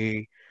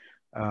 Norway,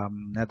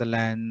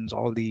 Netherlands,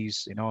 all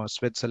these,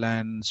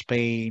 Switzerland,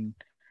 Spain.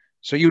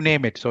 So you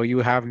name it. So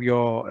you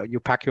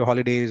pack your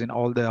holidays in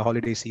all the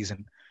holiday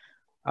season.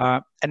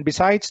 And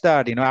besides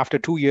that, after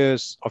 2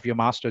 years of your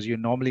masters, you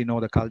normally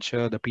know the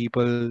culture, the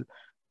people,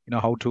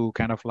 how to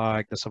kind of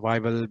like the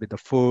survival with the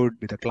food,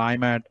 with the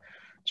climate.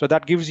 So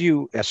that gives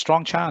you a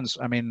strong chance,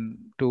 I mean,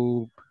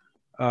 to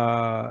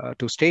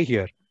stay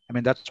here. I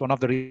mean, that's one of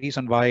the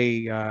reason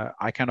why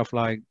I kind of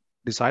like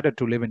decided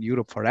to live in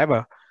Europe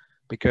forever,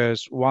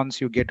 because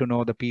once you get to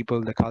know the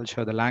people, the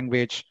culture, the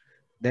language,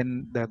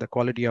 then the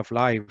quality of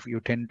life, you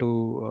tend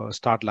to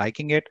start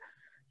liking it.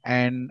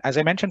 And as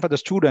I mentioned, for the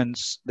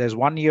students, there's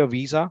 1 year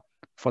visa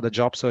for the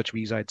job search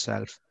visa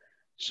itself.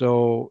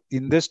 So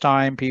in this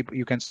time, people,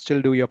 you can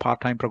still do your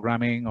part-time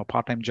programming or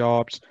part-time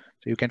jobs.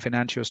 So you can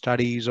finance your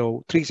studies.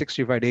 So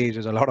 365 days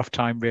is a lot of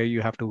time where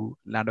you have to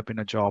land up in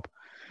a job.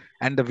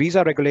 And the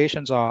visa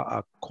regulations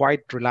are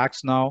quite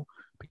relaxed now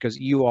because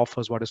EU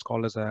offers what is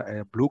called as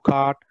a blue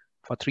card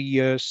for 3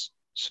 years.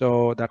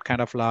 So that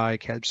kind of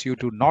like helps you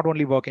to not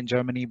only work in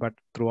Germany, but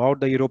throughout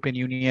the European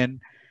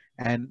Union.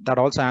 And that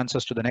also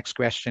answers to the next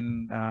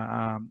question,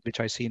 which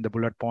I see in the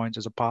bullet points,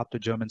 as a path to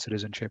German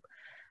citizenship.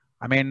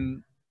 I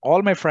mean,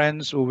 all my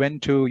friends who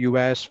went to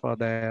US for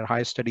their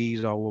high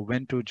studies or who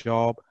went to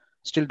job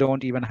still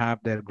don't even have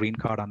their green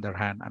card on their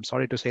hand. I'm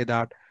sorry to say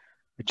that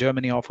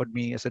Germany offered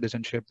me a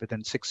citizenship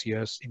within 6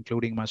 years,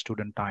 including my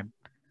student time.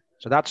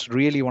 So that's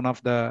really one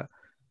of the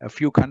a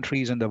few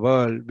countries in the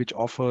world which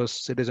offers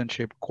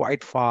citizenship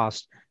quite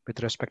fast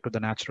with respect to the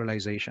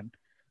naturalization.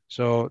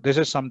 So this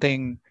is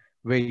something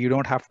where you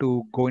don't have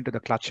to go into the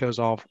clutches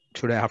of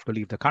should I have to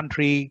leave the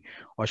country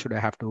or should I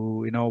have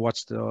to,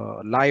 what's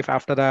the life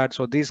after that.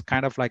 So this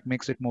kind of like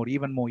makes it more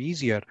even more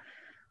easier.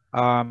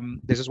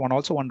 This is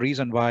one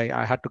reason why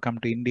I had to come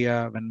to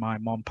India when my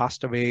mom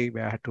passed away,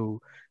 where I had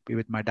to be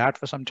with my dad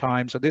for some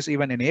time. So this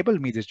even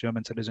enabled me this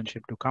German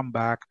citizenship to come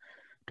back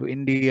to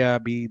India,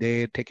 be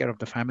there, take care of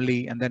the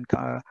family, and then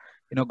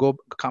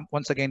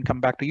once again come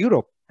back to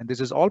Europe. And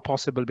this is all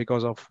possible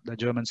because of the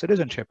German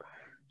citizenship.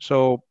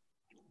 So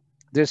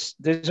this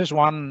is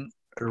one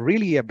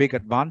really a big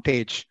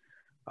advantage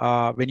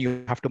when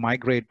you have to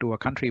migrate to a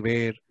country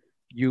where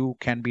you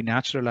can be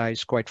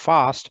naturalized quite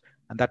fast,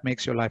 and that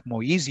makes your life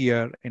more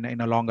easier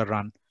in a longer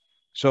run.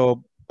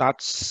 So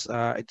that's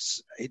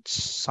it's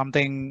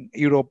something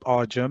Europe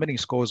or Germany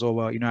scores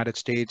over United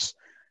States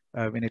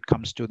when it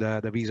comes to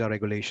the visa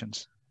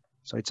regulations.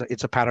 So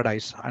it's a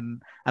paradise,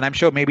 and I'm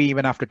sure maybe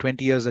even after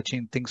 20 years,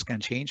 things can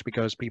change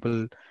because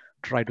people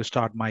try to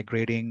start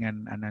migrating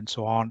and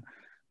so on.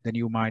 Then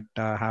you might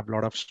have a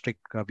lot of strict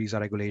visa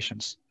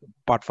regulations.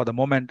 But for the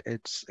moment,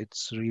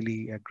 it's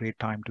really a great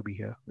time to be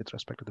here with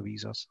respect to the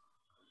visas.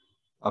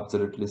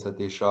 Absolutely,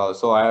 Satish.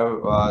 So I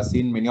have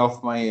seen many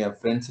of my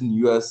friends in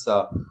US.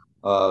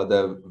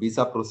 The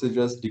visa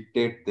procedures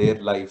dictate their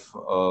life.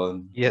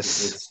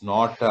 Yes. It's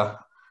not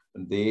I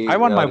they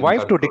want my are in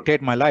wife to control.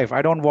 dictate my life.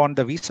 I don't want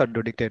the visa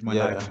to dictate my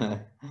life. Yeah,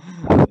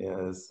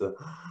 yes.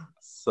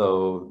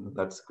 So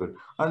that's good.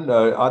 And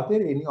are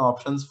there any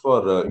options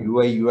for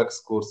UI UX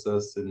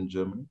courses in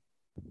Germany?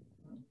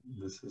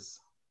 This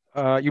is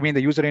You mean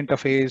the user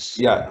interface?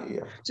 yeah,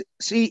 yeah.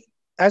 See,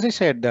 as I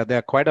said, there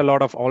are quite a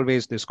lot of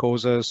always these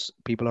courses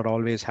people are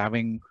always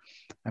having.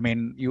 I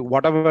mean, you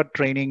whatever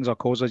trainings or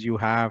courses you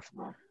have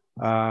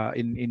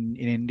in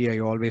India,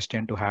 you always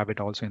tend to have it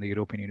also in the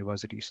European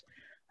universities.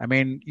 I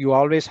mean, you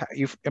always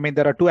if I mean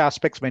there are two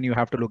aspects when you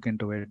have to look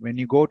into it. When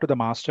you go to the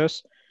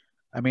masters,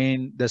 I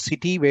mean, the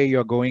city where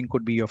you're going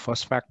could be your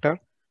first factor.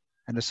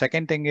 And the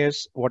second thing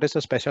is what is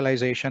the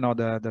specialization or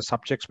the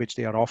subjects which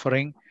they are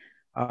offering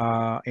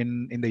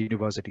in the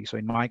university. So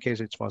in my case,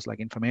 it was like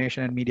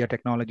information and media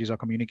technologies or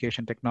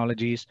communication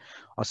technologies,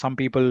 or some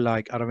people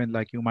like Aravind,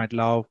 like you might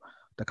love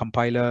the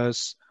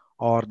compilers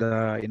or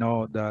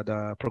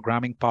the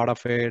programming part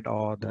of it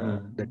or the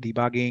Mhm.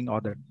 debugging or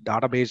the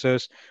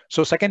databases.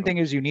 So second thing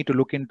is you need to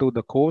look into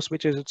the course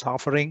which is it's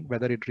offering,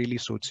 whether it really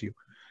suits you.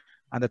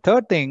 And the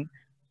third thing,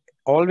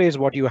 always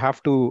what you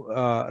have to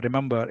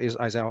remember is,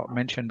 as I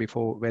mentioned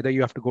before, whether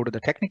you have to go to the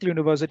technical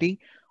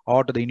university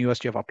or to the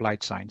University of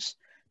Applied Science.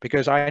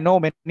 Because I know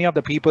many of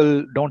the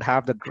people don't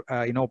have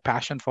the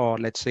passion for,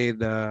 let's say,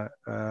 the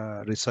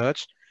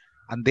research,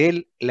 and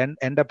they'll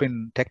end up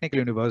in technical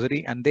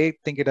university and they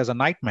think it as a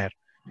nightmare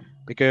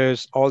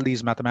because all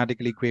these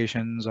mathematical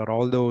equations or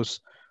all those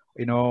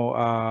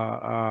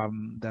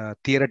the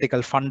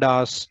theoretical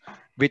fundas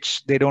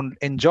which they don't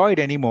enjoy it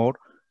anymore.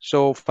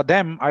 So for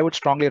them, I would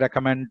strongly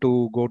recommend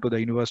to go to the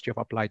University of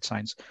Applied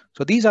Science.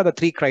 So these are the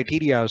three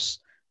criterias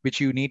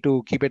which you need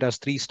to keep it as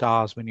 3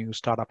 stars when you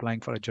start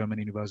applying for a German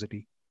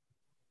university.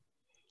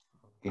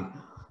 Okay.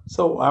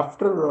 So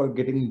after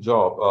getting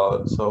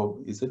job,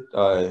 so is it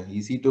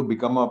easy to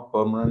become a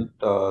permanent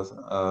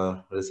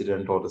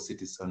resident or a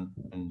citizen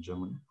in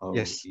Germany? How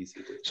Yes. easy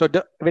it is? So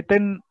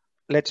within,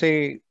 let's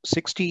say,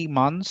 60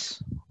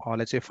 months or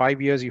let's say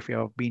 5 years, if you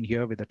have been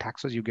here with the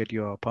taxes, you get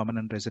your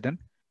permanent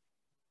resident.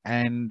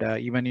 And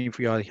even if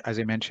you are, as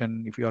I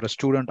mentioned, if you are a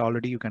student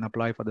already, you can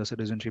apply for the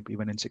citizenship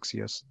even in 6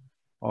 years,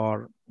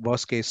 or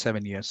worst case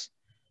 7 years.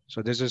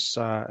 So this is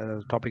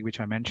a topic which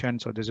I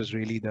mentioned. So this is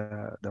really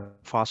the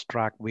fast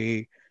track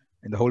way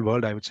in the whole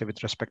world, I would say,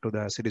 with respect to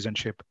the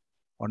citizenship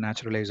or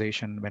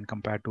naturalization when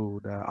compared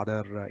to the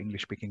other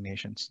English speaking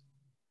nations.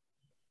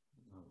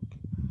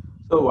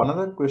 So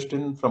another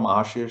question from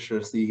Ashish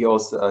is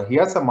he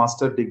has a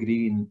master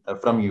degree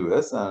from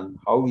US, and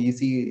how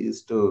easy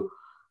is to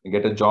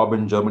get a job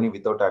in Germany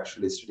without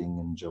actually studying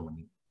in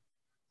Germany?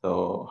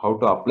 So how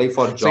to apply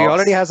for So he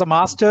already jobs? has a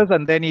master's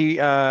and then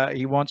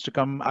he wants to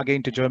come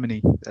again to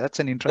Germany. That's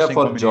an Yeah, interesting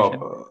for job.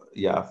 combination.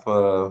 Yeah,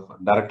 for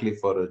directly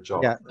for a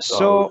job. Yeah. So how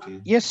So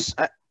to? yes,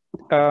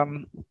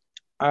 um,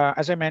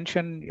 as I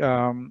mentioned,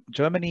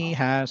 Germany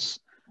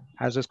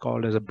has this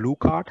called as a blue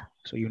card.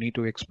 So you need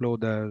to explore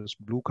the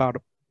blue card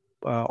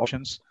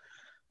options,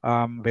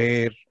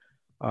 where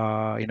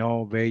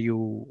where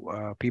you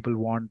people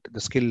want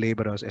the skilled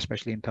laborers,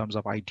 especially in terms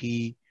of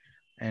IT,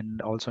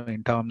 and also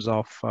in terms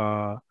of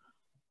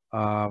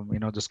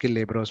the skilled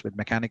laborers with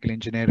mechanical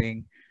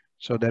engineering.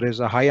 So there is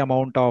a high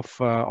amount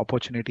of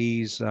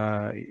opportunities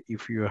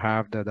if you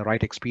have the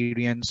right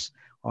experience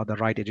or the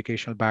right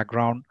educational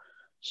background.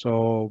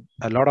 So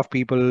a lot of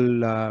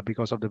people,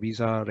 because of the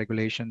visa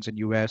regulations in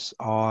US,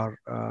 are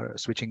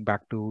switching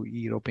back to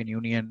European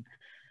Union.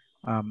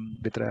 And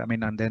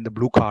then the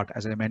blue card,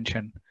 as I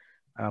mentioned,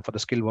 for the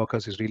skilled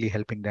workers is really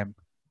helping them.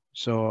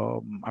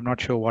 So I'm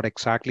not sure what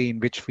exactly in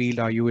which field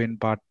are you in,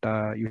 but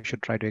you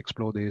should try to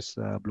explore these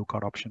blue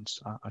card options,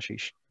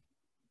 Ashish.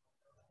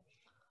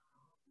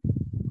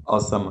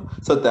 Awesome.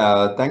 So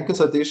thank you,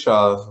 Satish,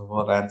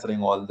 for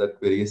answering all the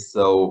queries.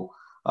 So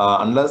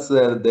unless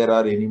there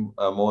are any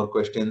more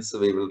questions,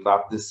 we will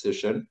wrap this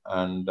session.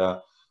 And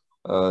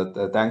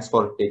thanks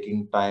for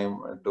taking time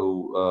to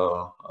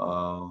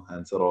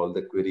answer all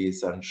the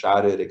queries and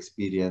share your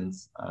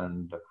experience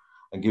and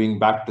giving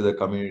back to the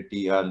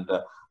community. And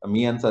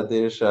me and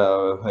Satish,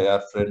 we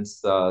are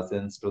friends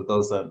since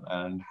 2000,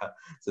 and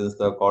since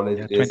the college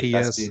Yeah, days, 20 it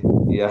has years.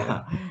 been, Yeah.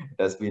 yeah,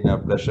 it has been a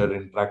pleasure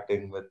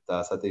interacting with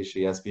Satish.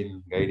 He has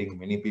been guiding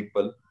many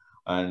people,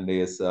 and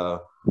is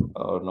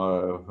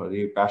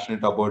very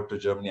passionate about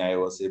Germany. I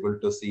was able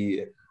to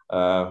see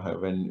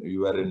when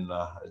you were in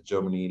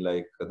Germany,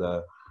 like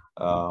the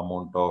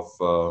amount of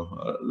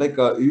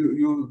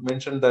you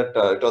mentioned that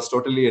it was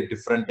totally a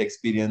different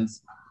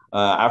experience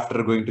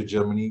after going to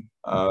Germany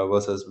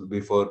versus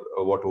before.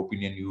 What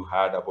opinion you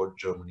had about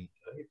Germany,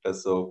 right?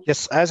 So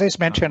Yes, as I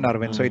mentioned,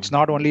 Arvind. So it's mm,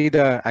 not only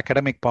the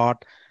academic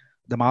part.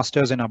 The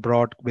masters in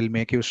abroad will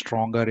make you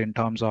stronger in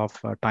terms of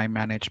time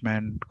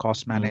management,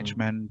 cost mm,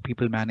 management,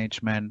 people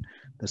management,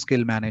 the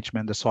skill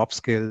management, the soft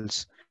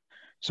skills.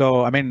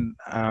 So, I mean,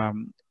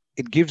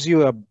 it gives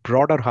you a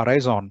broader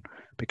horizon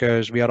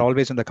because we are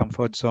always in the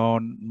comfort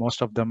zone.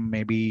 Most of them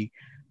maybe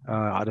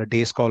are the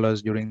day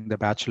scholars during the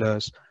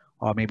bachelor's,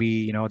 or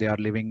maybe they are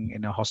living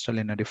in a hostel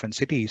in a different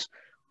cities.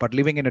 But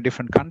living in a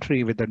different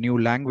country with a new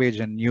language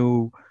and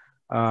new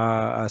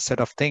set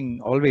of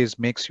thing always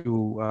makes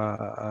you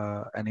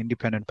an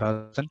independent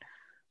person.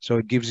 So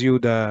it gives you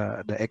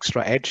the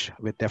extra edge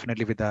with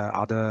definitely with the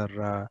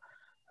other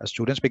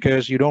students,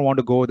 because you don't want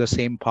to go the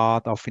same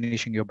path of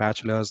finishing your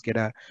bachelor's, get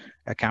a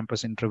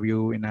campus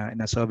interview in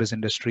a service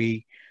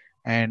industry,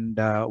 and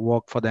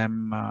work for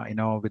them,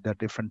 with the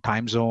different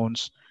time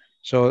zones.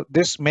 So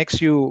this makes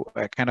you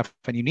kind of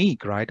an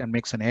unique, right, and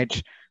makes an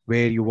edge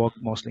where you work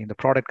mostly in the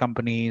product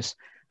companies,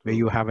 where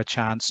you true. have a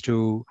chance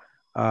to,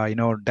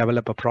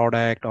 develop a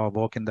product or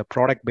work in the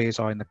product base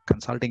or in the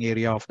consulting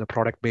area of the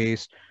product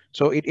base.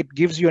 So it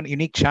gives you an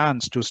unique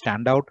chance to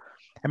stand out.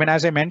 I mean,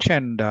 as I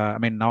mentioned, now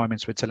I'm in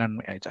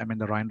Switzerland. I'm in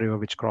the Rhine River,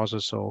 which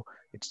crosses. So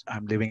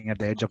I'm living at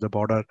the edge of the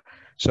border.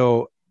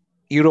 So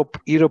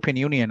European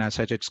Union as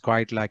such, it's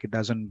quite like it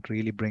doesn't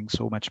really bring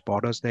so much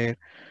borders there.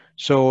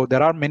 So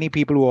there are many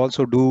people who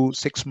also do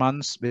 6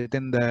 months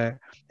within the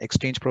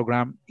exchange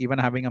program, even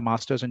having a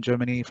master's in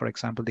Germany, for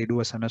example. They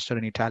do a semester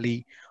in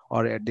Italy,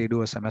 or they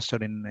do a semester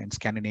in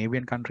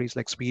Scandinavian countries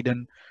like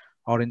Sweden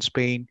or in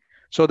Spain.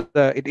 So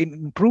it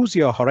improves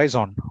your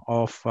horizon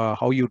of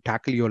how you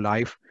tackle your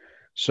life.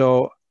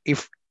 So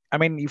if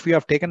you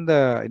have taken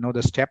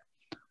the step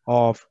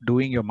of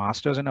doing your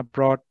masters in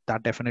abroad,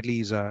 that definitely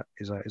is a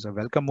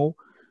welcome move.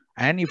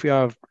 And if you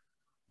have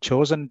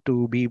chosen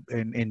to be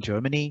in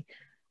Germany,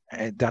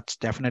 that's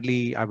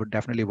definitely, I would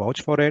definitely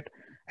vouch for it.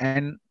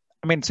 And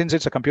I mean, since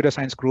it's a computer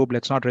science group,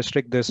 let's not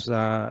restrict this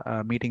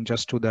meeting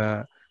just to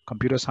the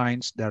computer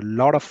science. There are a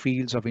lot of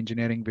fields of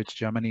engineering which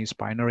Germany is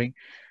pioneering.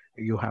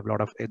 You have a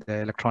lot of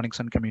the electronics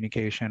and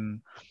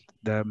communication,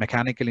 the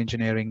mechanical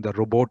engineering, the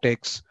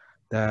robotics,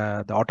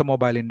 the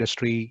automobile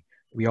industry.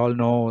 We all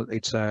know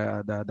it's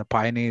the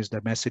pioneers,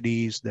 the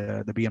Mercedes,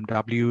 the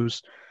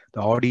BMWs,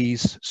 the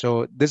Audis.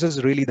 So this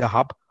is really the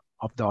hub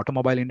of the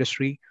automobile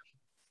industry.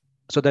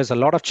 So there's a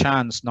lot of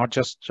chance, not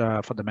just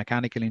for the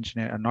mechanical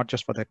engineer, and not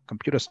just for the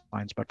computer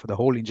science, but for the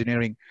whole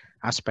engineering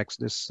aspects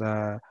this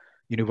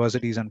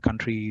universities and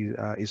country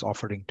is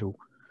offering to.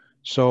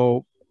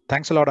 So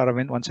thanks a lot,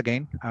 Aravind, once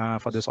again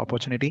for this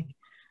opportunity.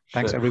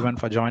 Thanks Sure. everyone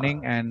for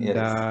joining, and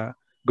Yes.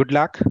 good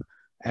luck. Yes.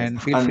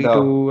 And feel And free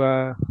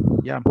to,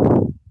 yeah.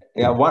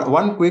 yeah,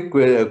 one quick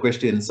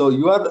question. So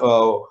you are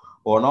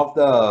one of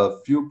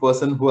the few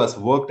person who has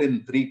worked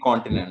in three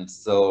continents.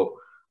 So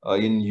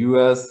in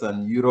US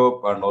and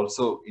Europe and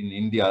also in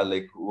India,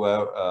 like who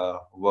have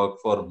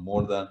worked for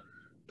more than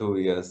 2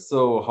 years.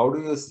 So how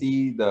do you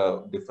see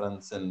the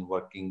difference in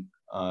working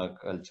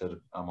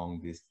culture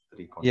among these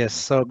three Yes. continents?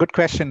 So good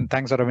question.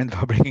 Thanks, Aravind,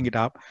 for bringing it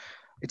up.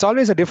 It's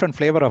always a different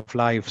flavor of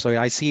life. So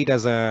I see it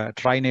as a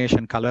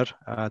tri-nation color,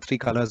 three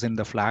colors in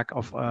the flag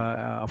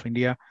of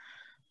India.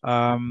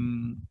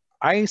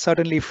 I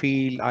certainly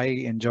feel I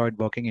enjoyed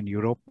working in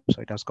Europe.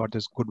 So it has got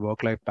this good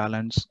work-life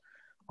balance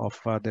of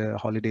the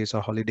holidays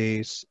are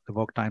holidays, the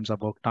work times are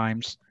work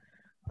times.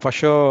 For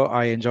sure,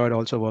 I enjoyed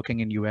also working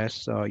in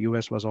US.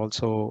 US was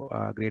also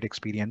a great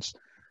experience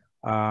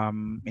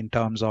in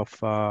terms of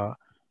the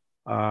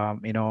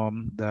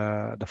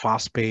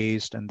fast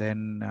paced, and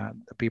then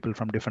the people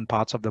from different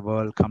parts of the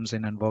world comes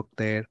in and work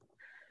there.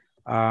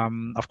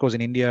 Of course,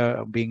 in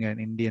India, being an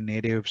Indian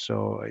native,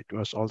 so it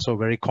was also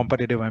very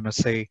competitive, I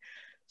must say.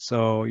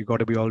 So you got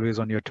to be always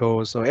on your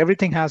toes. So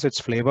everything has its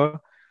flavor,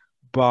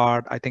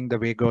 but I think the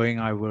way going,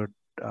 I would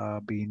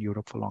be in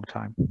Europe for a long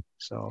time.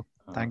 So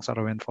thanks,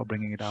 Aravind, for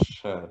bringing it up.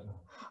 Sure.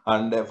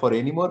 And for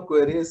any more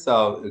queries,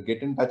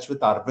 get in touch with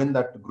Arvind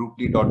at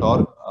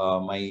grouply.org.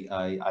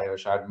 I have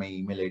shared my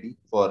email ID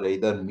for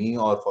either me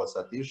or for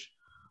Satish.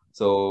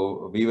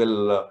 So we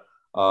will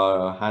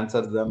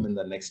answer them in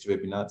the next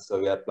webinar. So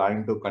we are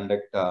planning to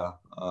conduct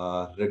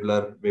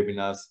regular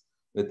webinars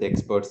with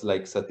experts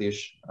like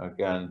Satish.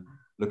 And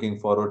looking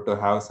forward to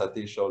have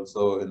Satish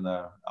also in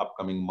the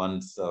upcoming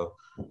months.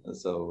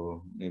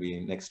 So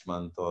maybe next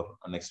month or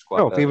next So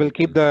quarter we will we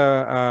keep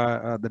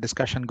can. the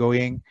discussion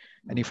going,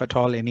 and if at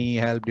all any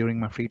help during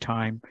my free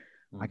time,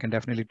 I can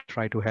definitely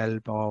try to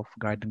help of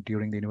guiding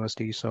during the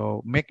university.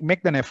 So make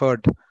an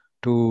effort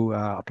to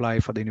apply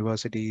for the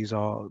universities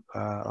or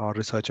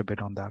research a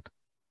bit on that.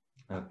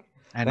 Okay.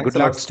 And Thanks good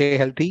a lot. luck. Stay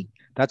healthy.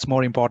 That's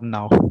more important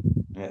now.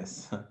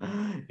 Yes.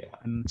 Yeah.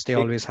 And stay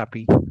Take, always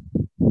happy. yeah.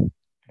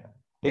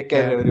 Take Take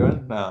care, care.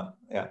 everyone.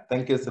 Yeah.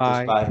 Thank you,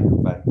 Satish. Bye.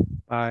 Bye.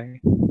 Bye.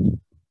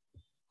 Bye.